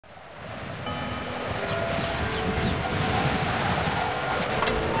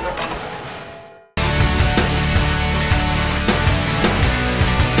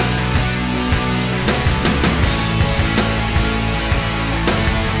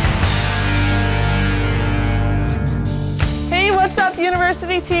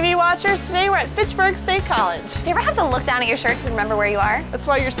University TV watchers. Today we're at Fitchburg State College. Do you ever have to look down at your shirt to remember where you are? That's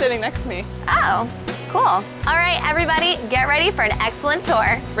why you're sitting next to me. Oh, cool. All right, everybody, get ready for an excellent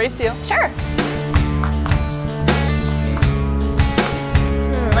tour. Race you. Sure.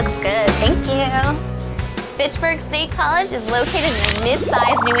 Looks good, thank you. Fitchburg State College is located in a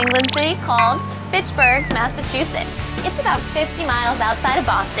mid-sized New England city called Fitchburg, Massachusetts. It's about 50 miles outside of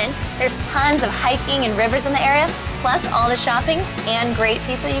Boston. There's tons of hiking and rivers in the area, plus all the shopping and great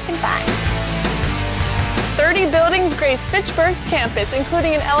pizza you can find. 30 buildings grace Fitchburg's campus,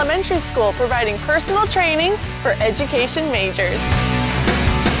 including an elementary school providing personal training for education majors.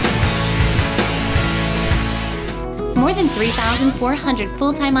 More than 3,400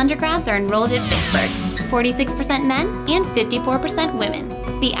 full-time undergrads are enrolled at Fitchburg, 46% men and 54% women.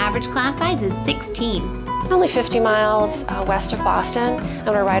 The average class size is 16. Only 50 miles west of Boston, and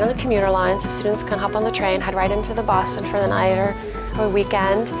we're right on the commuter line, so students can hop on the train, head right into the Boston for the night or a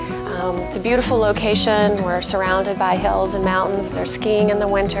weekend. It's a beautiful location. We're surrounded by hills and mountains. There's skiing in the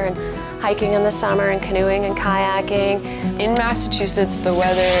winter and hiking in the summer and canoeing and kayaking. In Massachusetts, the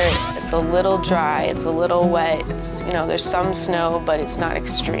weather, it's a little dry, it's a little wet. There's some snow, but it's not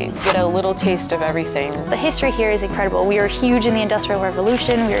extreme. You get a little taste of everything. The history here is incredible. We were huge in the Industrial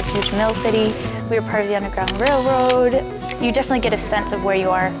Revolution. We were a huge mill city. We were part of the Underground Railroad. You definitely get a sense of where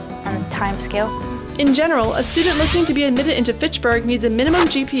you are on the time scale. In general, a student looking to be admitted into Fitchburg needs a minimum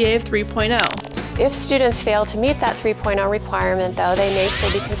GPA of 3.0. If students fail to meet that 3.0 requirement, though, they may still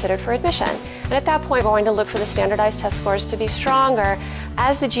be considered for admission. And at that point, we're going to look for the standardized test scores to be stronger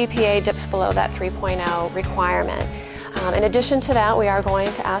as the GPA dips below that 3.0 requirement. In addition to that, we are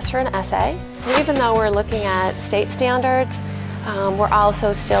going to ask for an essay. Even though we're looking at state standards, we're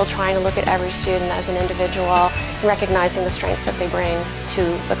also still trying to look at every student as an individual and recognizing the strengths that they bring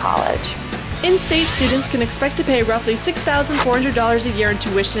to the college. In-state students can expect to pay roughly $6,400 a year in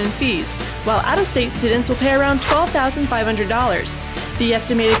tuition and fees, while out-of-state students will pay around $12,500. The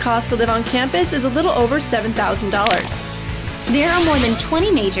estimated cost to live on campus is a little over $7,000. There are more than 20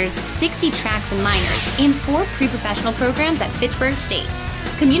 majors, 60 tracks and minors, and 4 pre-professional programs at Fitchburg State.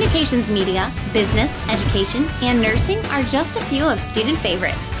 Communications media, business, education, and nursing are just a few of student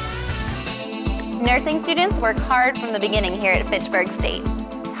favorites. Nursing students work hard from the beginning here at Fitchburg State.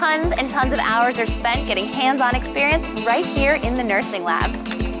 Tons and tons of hours are spent getting hands-on experience right here in the nursing lab.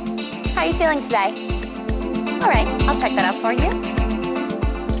 How are you feeling today? All right, I'll check that out for you.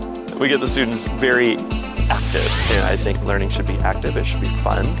 We get the students very active, and I think learning should be active, it should be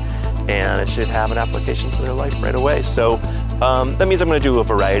fun, and it should have an application to their life right away. So that means I'm going to do a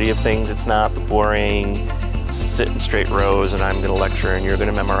variety of things. It's not the boring sit in straight rows and I'm going to lecture and you're going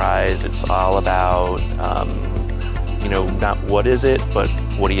to memorize. It's all about not what is it, but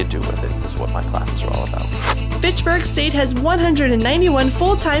what do you do with it is what my classes are all about. Fitchburg State has 191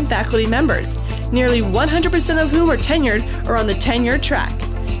 full-time faculty members, nearly 100% of whom are tenured or on the tenure track.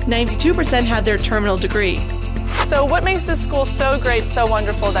 92% have their terminal degree. So what makes this school so great, so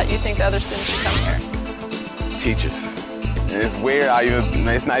wonderful that you think the other students should come here? Teachers. And it's weird how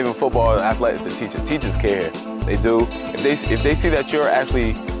it's not even football or athletics, the teachers. Teachers care. They do. If they see that you're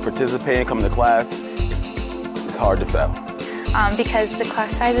actually participating, coming to class, it's hard to fail. Because the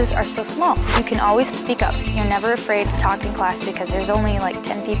class sizes are so small. You can always speak up. You're never afraid to talk in class because there's only like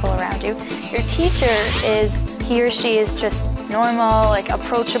 10 people around you. Your teacher he or she is just normal,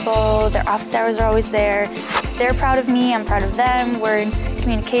 approachable. Their office hours are always there. They're proud of me, I'm proud of them. We're in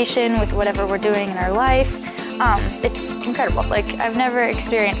communication with whatever we're doing in our life. It's incredible. I've never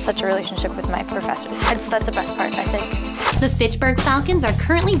experienced such a relationship with my professors. That's the best part, I think. The Fitchburg Falcons are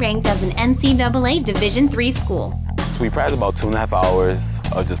currently ranked as an NCAA Division III school. So we practice about 2.5 hours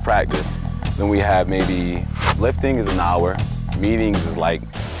of just practice. Then we have maybe lifting is an hour, meetings is like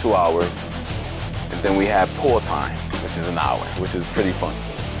 2 hours, and then we have pool time, which is an hour, which is pretty fun.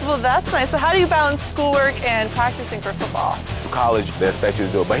 Well, that's nice. So how do you balance schoolwork and practicing for football? College, they expect you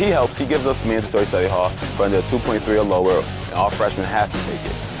to do it, but he helps. He gives us mandatory study hall for under 2.3 or lower, and all freshmen has to take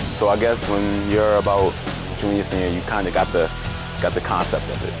it. So I guess when you're about junior, senior, you kind of got the concept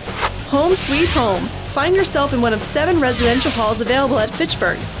of it. Home sweet home. Find yourself in one of 7 residential halls available at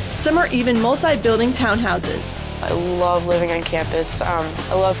Fitchburg. Some are even multi-building townhouses. I love living on campus.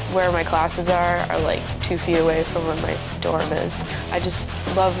 I love where my classes are like 2 feet away from where my dorm is. I just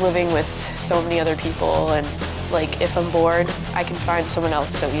love living with so many other people, and if I'm bored, I can find someone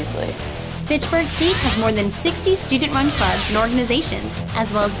else so easily. Fitchburg State has more than 60 student-run clubs and organizations,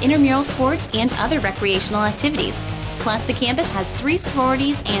 as well as intramural sports and other recreational activities. Plus, the campus has 3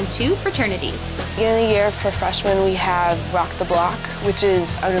 sororities and 2 fraternities. Beginning of the year for freshmen, we have Rock the Block, which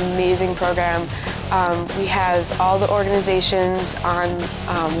is an amazing program We have all the organizations on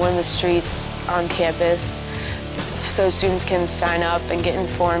one of the streets on campus, so students can sign up and get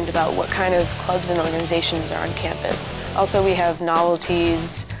informed about what kind of clubs and organizations are on campus. Also, we have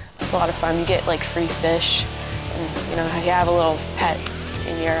novelties. It's a lot of fun. You get like free fish, and you have a little pet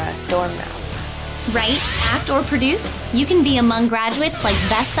in your dorm now. Write, act, or produce? You can be among graduates like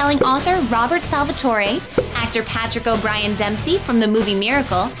best-selling author Robert Salvatore, actor Patrick O'Brien Dempsey from the movie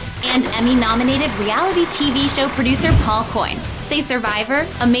Miracle, and Emmy-nominated reality TV show producer Paul Coyne. Say Survivor,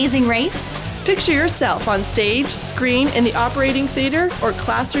 Amazing Race? Picture yourself on stage, screen, in the operating theater, or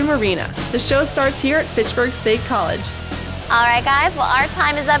classroom arena. The show starts here at Fitchburg State College. All right, guys, well, our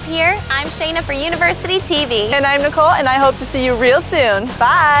time is up here. I'm Shayna for University TV. And I'm Nicole, and I hope to see you real soon.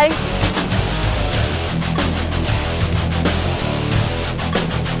 Bye!